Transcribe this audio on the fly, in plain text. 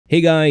Hey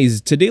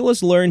guys, today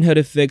let's learn how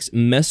to fix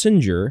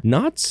Messenger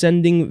not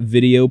sending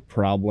video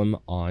problem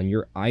on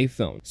your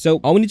iPhone. So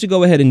all we need to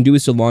go ahead and do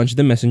is to launch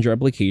the Messenger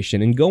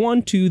application and go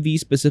on to the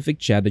specific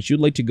chat that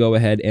you'd like to go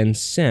ahead and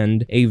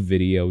send a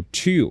video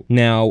to.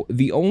 Now,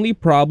 the only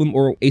problem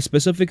or a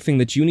specific thing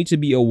that you need to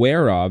be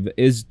aware of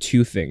is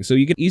two things. So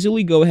you can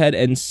easily go ahead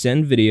and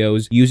send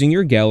videos using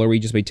your gallery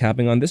just by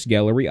tapping on this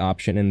gallery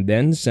option and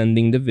then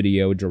sending the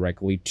video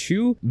directly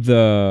to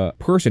the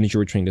person that you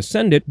were trying to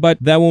send it, but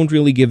that won't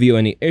really give you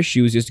any issues.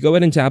 Just go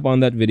ahead and tap on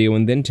that video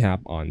and then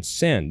tap on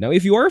send. Now,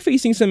 if you are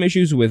facing some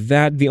issues with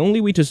that, the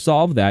only way to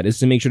solve that is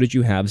to make sure that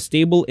you have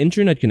stable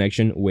internet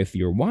connection with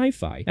your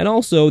Wi-Fi, and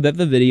also that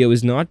the video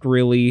is not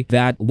really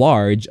that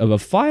large of a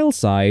file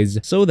size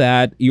so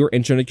that your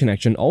internet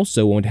connection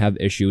also won't have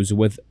issues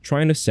with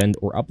trying to send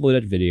or upload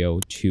that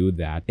video to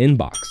that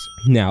inbox.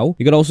 Now,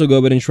 you could also go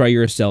ahead and try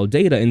your cell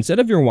data instead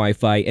of your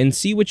Wi-Fi and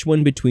see which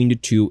one between the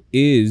two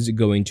is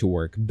going to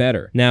work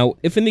better. Now,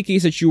 if in the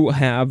case that you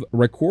have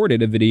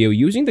recorded a video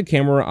using the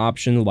camera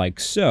option like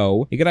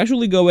so, you could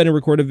actually go ahead and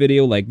record a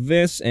video like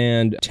this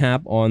and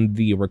tap on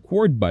the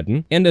record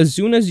button. And as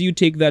soon as you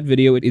take that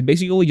video, it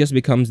basically just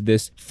becomes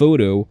this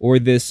photo or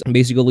this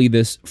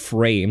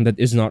frame that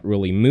is not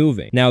really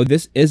moving. Now,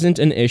 this isn't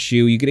an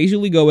issue. You could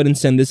easily go ahead and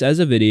send this as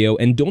a video,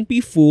 and don't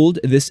be fooled.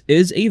 This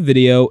is a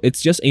video.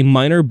 It's just a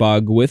minor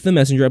bug with the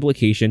Messenger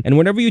application, and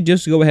whenever you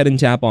just go ahead and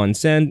tap on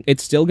send,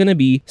 it's still gonna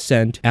be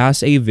sent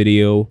as a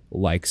video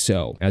like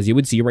so, as you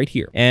would see right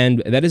here.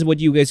 And that is what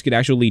you guys could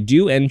actually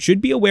do and should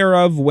be aware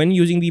of when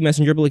using the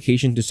Messenger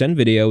application to send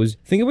videos.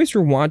 Thank you guys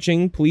for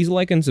watching. Please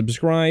like and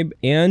subscribe,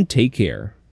 and take care.